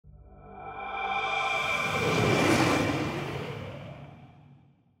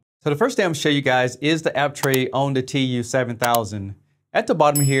So the first thing I'm going to show you guys is the app tray on the TU7000. At the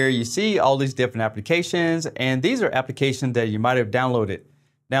bottom here, you see all these different applications, and these are applications that you might have downloaded.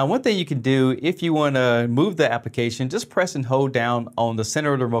 Now, one thing you can do if you want to move the application, just press and hold down on the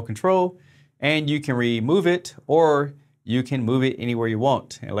center of the remote control, and you can remove it, or you can move it anywhere you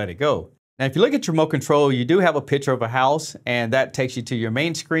want and let it go. Now, if you look at your remote control, you do have a picture of a house, and that takes you to your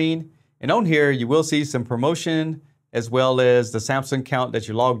main screen. And on here, you will see some promotion, as well as the Samsung account that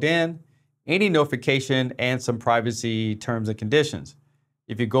you logged in, any notification, and some privacy terms and conditions.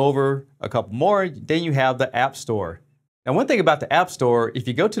 If you go over a couple more, then you have the App Store. Now, one thing about the App Store, if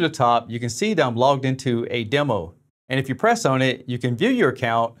you go to the top, you can see that I'm logged into a demo. And if you press on it, you can view your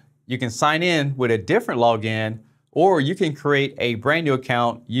account, you can sign in with a different login, or you can create a brand new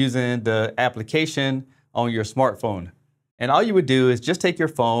account using the application on your smartphone. And all you would do is just take your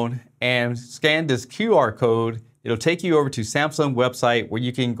phone and scan this QR code. It'll take you over to Samsung website where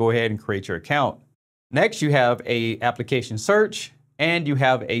you can go ahead and create your account. Next, you have a application search and you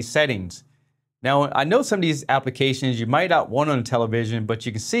have a settings. Now, I know some of these applications you might not want on a television, but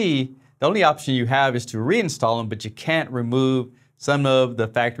you can see the only option you have is to reinstall them, but you can't remove some of the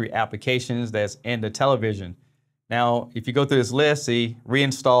factory applications that's in the television. Now, if you go through this list, see,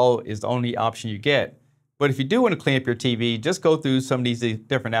 reinstall is the only option you get. But if you do want to clean up your TV, just go through some of these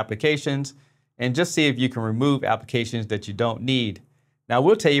different applications and just see if you can remove applications that you don't need. Now, I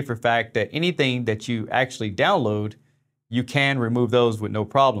will tell you for a fact that anything that you actually download, you can remove those with no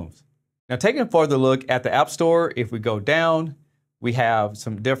problems. Now, taking a further look at the App Store, if we go down, we have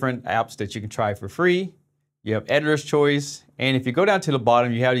some different apps that you can try for free. You have Editor's Choice, and if you go down to the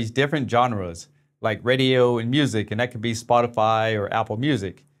bottom, you have these different genres like radio and music, and that could be Spotify or Apple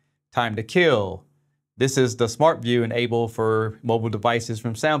Music. Time to Kill. This is the Smart View enabled for mobile devices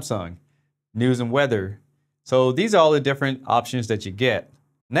from Samsung. News and weather. So these are all the different options that you get.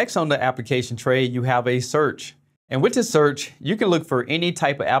 Next on the application tray, you have a search. And with this search, you can look for any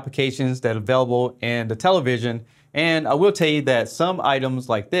type of applications that are available in the television. And I will tell you that some items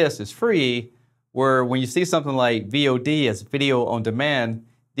like this is free, where when you see something like VOD as video on demand,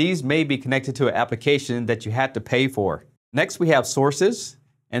 these may be connected to an application that you had to pay for. Next, we have sources.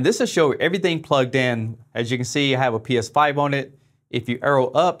 And this will show everything plugged in. As you can see, I have a PS5 on it. If you arrow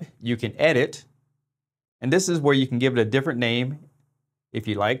up, you can edit. And this is where you can give it a different name if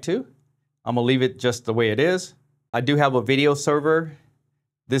you like to. I'm gonna leave it just the way it is. I do have a video server.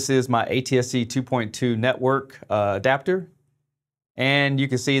 This is my ATSC 2.2 network adapter. And you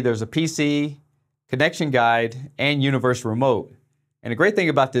can see there's a PC, connection guide, and universal remote. And the great thing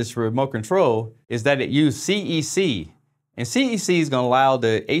about this remote control is that it uses CEC. And CEC is gonna allow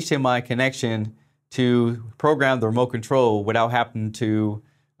the HDMI connection to program the remote control without having to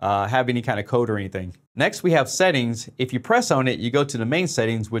have any kind of code or anything. Next, we have settings. If you press on it, you go to the main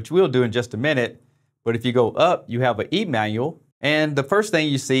settings, which we'll do in just a minute. But if you go up, you have an e-manual. And the first thing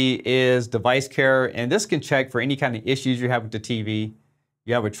you see is device care. And this can check for any kind of issues you have with the TV.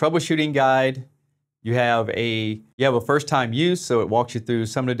 You have a troubleshooting guide. You have a first-time use, so it walks you through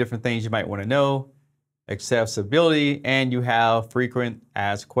some of the different things you might want to know. Accessibility, and you have frequent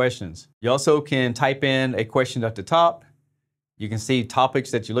asked questions. You also can type in a question at the top. You can see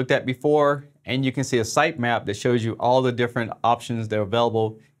topics that you looked at before, and you can see a site map that shows you all the different options that are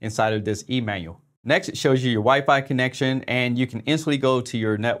available inside of this e-manual. Next, it shows you your Wi-Fi connection, and you can instantly go to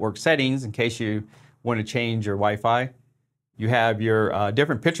your network settings in case you want to change your Wi-Fi. You have your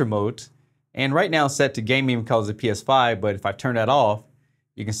different picture modes, and right now it's set to gaming because of the PS5, but if I turn that off,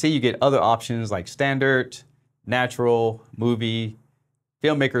 you can see you get other options like standard, natural, movie,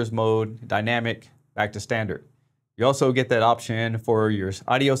 filmmakers mode, dynamic, back to standard. You also get that option for your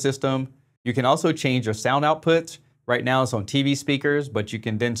audio system. You can also change your sound outputs. Right now it's on TV speakers, but you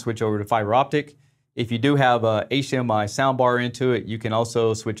can then switch over to fiber optic. If you do have a HDMI soundbar into it, you can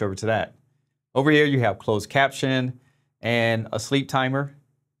also switch over to that. Over here you have closed caption and a sleep timer,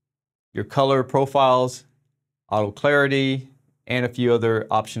 your color profiles, auto clarity, and a few other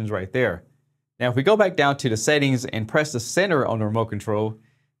options right there. Now, if we go back down to the settings and press the center on the remote control,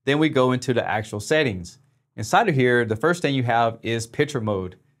 then we go into the actual settings. Inside of here, the first thing you have is picture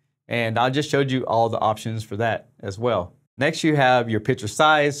mode. And I just showed you all the options for that as well. Next, you have your picture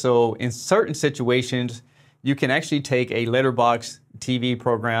size. So in certain situations, you can actually take a letterbox TV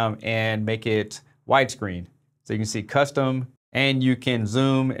program and make it widescreen. So you can see custom, and you can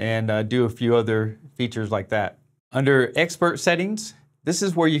zoom and do a few other features like that. Under expert settings, this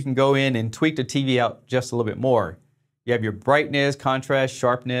is where you can go in and tweak the TV out just a little bit more. You have your brightness, contrast,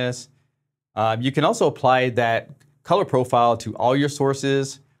 sharpness. You can also apply that color profile to all your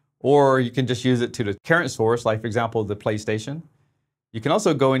sources, or you can just use it to the current source, like for example, the PlayStation. You can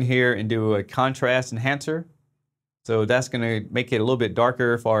also go in here and do a contrast enhancer. So that's going to make it a little bit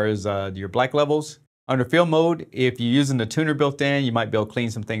darker as far as your black levels. Under field mode, if you're using the tuner built in, you might be able to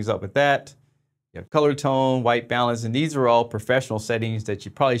clean some things up with that. You have color tone, white balance, and these are all professional settings that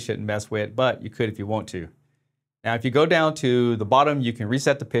you probably shouldn't mess with, but you could if you want to. Now, if you go down to the bottom, you can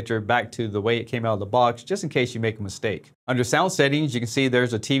reset the picture back to the way it came out of the box, just in case you make a mistake. Under sound settings, you can see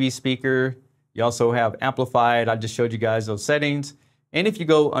there's a TV speaker. You also have amplified. I just showed you guys those settings. And if you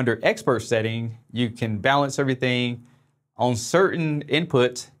go under expert setting, you can balance everything. On certain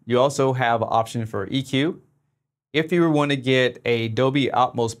inputs, you also have an option for EQ. If you want to get a Dolby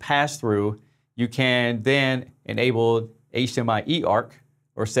Atmos pass-through, you can then enable HDMI eARC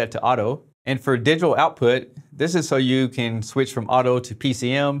or set to auto. And for digital output, this is so you can switch from auto to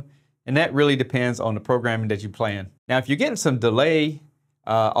PCM, and that really depends on the programming that you plan. Now, if you're getting some delay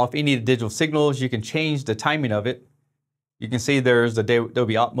off any of the digital signals, you can change the timing of it. You can see there's the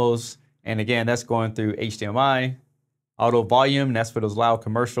Dolby Atmos, and again, that's going through HDMI. Auto volume, that's for those loud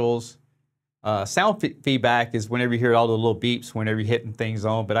commercials. Sound feedback is whenever you hear all the little beeps, whenever you're hitting things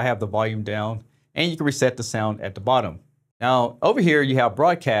on, but I have the volume down, and you can reset the sound at the bottom. Now, over here you have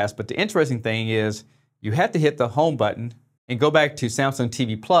broadcast, but the interesting thing is you have to hit the home button and go back to Samsung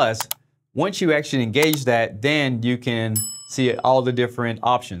TV Plus. Once you actually engage that, then you can see all the different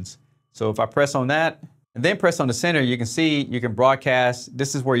options. So if I press on that, and then press on the center, you can see you can broadcast.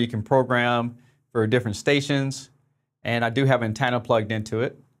 This is where you can program for different stations. And I do have an antenna plugged into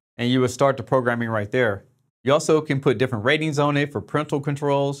it. And you would start the programming right there. You also can put different ratings on it for parental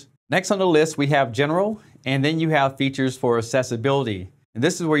controls. Next on the list, we have general, and then you have features for accessibility. And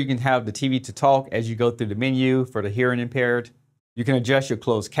this is where you can have the TV to talk as you go through the menu for the hearing impaired. You can adjust your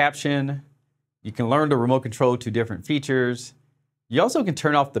closed caption. You can learn the remote control to different features. You also can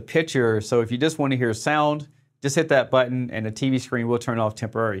turn off the picture, so if you just want to hear sound, just hit that button and the TV screen will turn off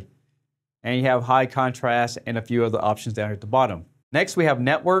temporarily. And you have high contrast and a few other options down at the bottom. Next, we have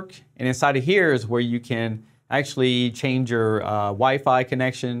network, and inside of here is where you can actually change your Wi-Fi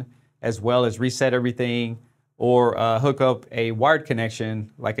connection as well as reset everything or hook up a wired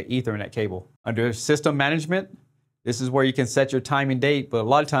connection like an Ethernet cable. Under system management, this is where you can set your time and date, but a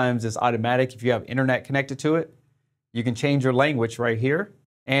lot of times it's automatic if you have internet connected to it. You can change your language right here.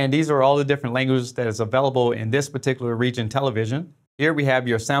 And these are all the different languages that is available in this particular region television. Here we have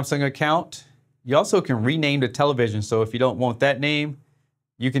your Samsung account. You also can rename the television. So if you don't want that name,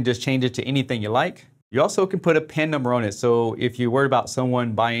 you can just change it to anything you like. You also can put a PIN number on it. So if you're worried about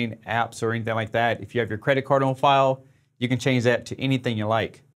someone buying apps or anything like that, if you have your credit card on file, you can change that to anything you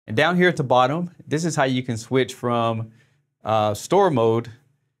like. And down here at the bottom, this is how you can switch from store mode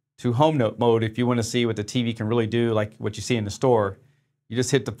to home mode if you want to see what the TV can really do, like what you see in the store. You just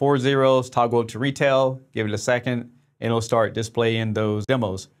hit the 4 zeros, toggle to retail, give it a second, and it'll start displaying those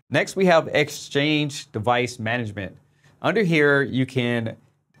demos. Next, we have Exchange Device Management. Under here, you can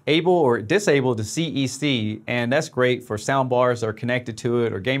enable or disable the CEC, and that's great for sound bars that are connected to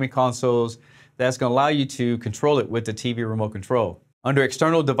it or gaming consoles. That's going to allow you to control it with the TV remote control. Under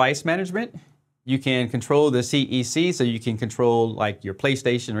External Device Management, you can control the CEC, so you can control like your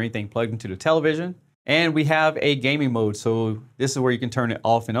PlayStation or anything plugged into the television. And we have a gaming mode, so this is where you can turn it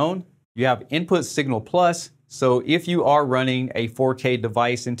off and on. You have Input Signal Plus, so if you are running a 4K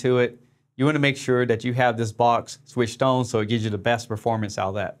device into it, you want to make sure that you have this box switched on so it gives you the best performance out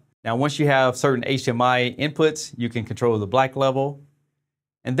of that. Now, once you have certain HDMI inputs, you can control the black level.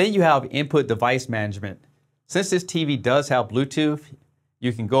 And then you have Input Device Management. Since this TV does have Bluetooth,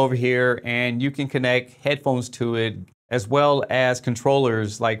 you can go over here and you can connect headphones to it as well as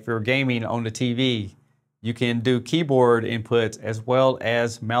controllers like for gaming on the TV. You can do keyboard inputs as well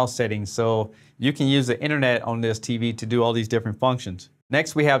as mouse settings. So you can use the internet on this TV to do all these different functions.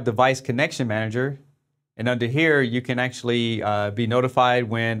 Next, we have Device Connection Manager. And under here, you can actually be notified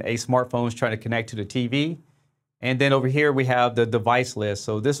when a smartphone is trying to connect to the TV. And then over here, we have the device list.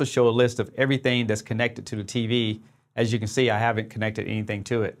 So this will show a list of everything that's connected to the TV. As you can see, I haven't connected anything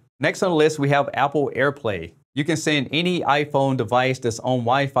to it. Next on the list, we have Apple AirPlay. You can send any iPhone device that's on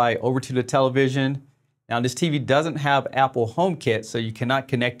Wi-Fi over to the television. Now, this TV doesn't have Apple HomeKit, so you cannot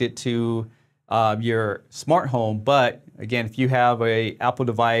connect it to your smart home. But again, if you have an Apple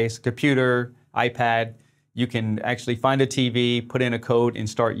device, computer, iPad, you can actually find a TV, put in a code, and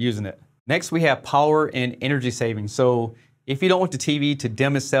start using it. Next, we have power and energy saving. So if you don't want the TV to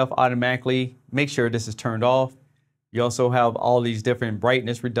dim itself automatically, make sure this is turned off. You also have all these different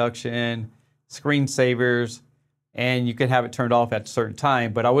brightness reduction, screensavers, and you can have it turned off at a certain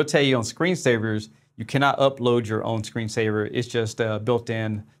time. But I will tell you on screensavers, you cannot upload your own screensaver. It's just a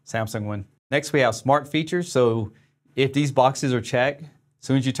built-in Samsung one. Next, we have smart features. So If these boxes are checked, as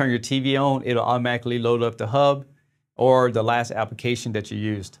soon as you turn your TV on, it'll automatically load up the hub or the last application that you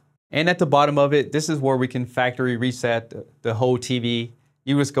used. And at the bottom of it, this is where we can factory reset the whole TV.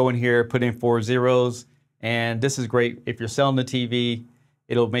 You just go in here, put in 4 zeros, and this is great. If you're selling the TV,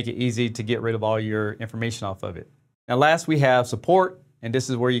 it'll make it easy to get rid of all your information off of it. Now last, we have support, and this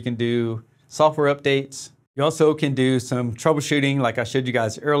is where you can do software updates. You also can do some troubleshooting like I showed you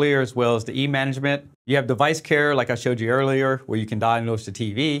guys earlier, as well as the e-management. You have device care like I showed you earlier, where you can diagnose the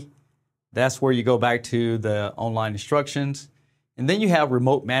TV. That's where you go back to the online instructions. And then you have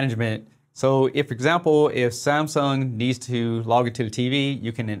remote management. So if, for example, if Samsung needs to log into the TV,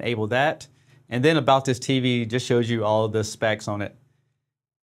 you can enable that. And then about this TV just shows you all the specs on it.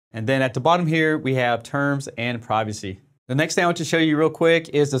 And then at the bottom here, we have terms and privacy. The next thing I want to show you real quick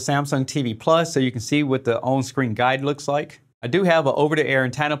is the Samsung TV Plus, so you can see what the on-screen guide looks like. I do have an over-the-air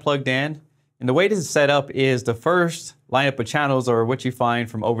antenna plugged in, and the way this is set up is the first lineup of channels are what you find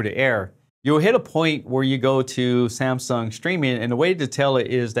from over-the-air. You'll hit a point where you go to Samsung streaming, and the way to tell it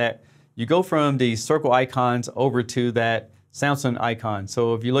is that you go from the circle icons over to that Samsung icon.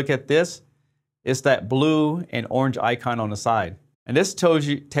 So if you look at this, it's that blue and orange icon on the side. And this tells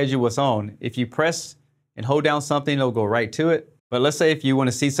you what's on. If you press and hold down something, it'll go right to it. But let's say if you want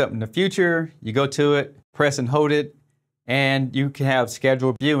to see something in the future, you go to it, press and hold it, and you can have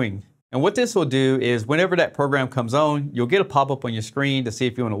scheduled viewing. And what this will do is whenever that program comes on, you'll get a pop-up on your screen to see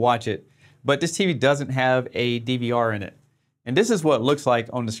if you want to watch it. But this TV doesn't have a DVR in it. And this is what it looks like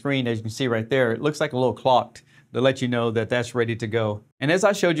on the screen, as you can see right there. It looks like a little clock to let you know that that's ready to go. And as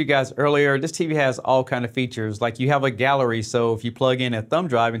I showed you guys earlier, this TV has all kinds of features. Like you have a gallery, so if you plug in a thumb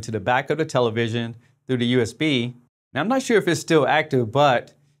drive into the back of the television through the USB, now I'm not sure if it's still active,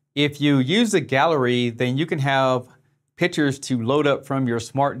 but if you use the gallery, then you can have pictures to load up from your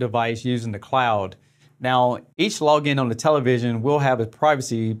smart device using the cloud. Now, each login on the television will have its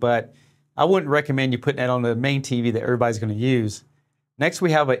privacy, but I wouldn't recommend you putting that on the main TV that everybody's going to use. Next,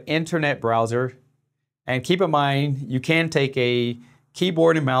 we have an internet browser. And keep in mind, you can take a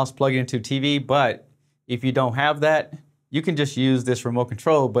keyboard and mouse, plug it into TV, but if you don't have that, you can just use this remote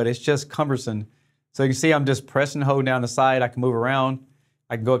control, but it's just cumbersome. So you can see I'm just pressing and holding down the side. I can move around.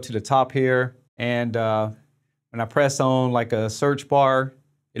 I can go up to the top here, and when I press on like a search bar,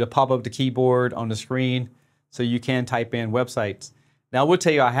 it'll pop up the keyboard on the screen, so you can type in websites. Now I will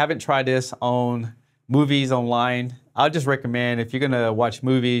tell you, I haven't tried this on movies online. I'll just recommend if you're gonna watch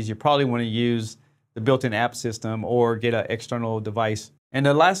movies, you probably wanna use the built-in app system or get an external device. And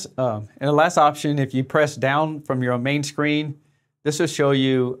the last option, if you press down from your main screen, this will show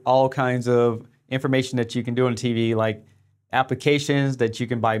you all kinds of information that you can do on TV, like applications that you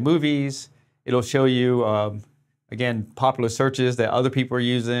can buy movies. It'll show you, again, popular searches that other people are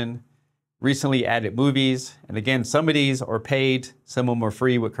using, recently added movies. And again, some of these are paid, some of them are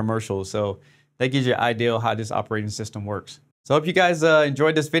free with commercials. So that gives you an idea of how this operating system works. So I hope you guys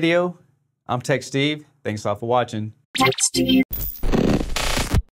enjoyed this video. I'm Tech Steve. Thanks a lot for watching.